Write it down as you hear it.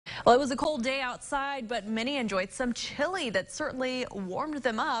Well, it was a cold day outside, but many enjoyed some chili that certainly warmed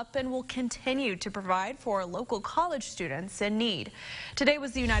them up and will continue to provide for local college students in need. Today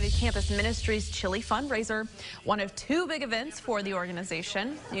was the United Campus Ministries Chili Fundraiser, one of two big events for the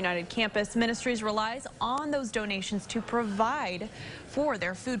organization. United Campus Ministries relies on those donations to provide for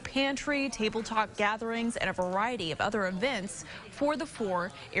their food pantry, table talk gatherings, and a variety of other events for the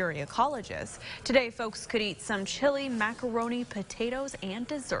 4 area colleges. Today, folks could eat some chili, macaroni, potatoes, and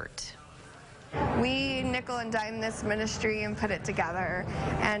dessert. We nickel and dime this ministry and put it together,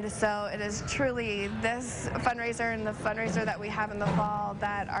 and so it is truly this fundraiser and the fundraiser that we have in the fall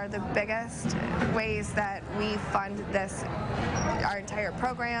that are the biggest ways that we fund this, our entire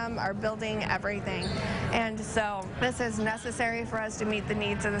program, our building, everything. And so this is necessary for us to meet the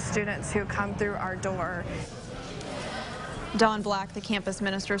needs of the students who come through our door. Don Black, the campus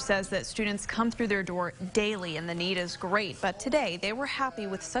minister, says that students come through their door daily and the need is great, but today they were happy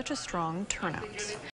with such a strong turnout.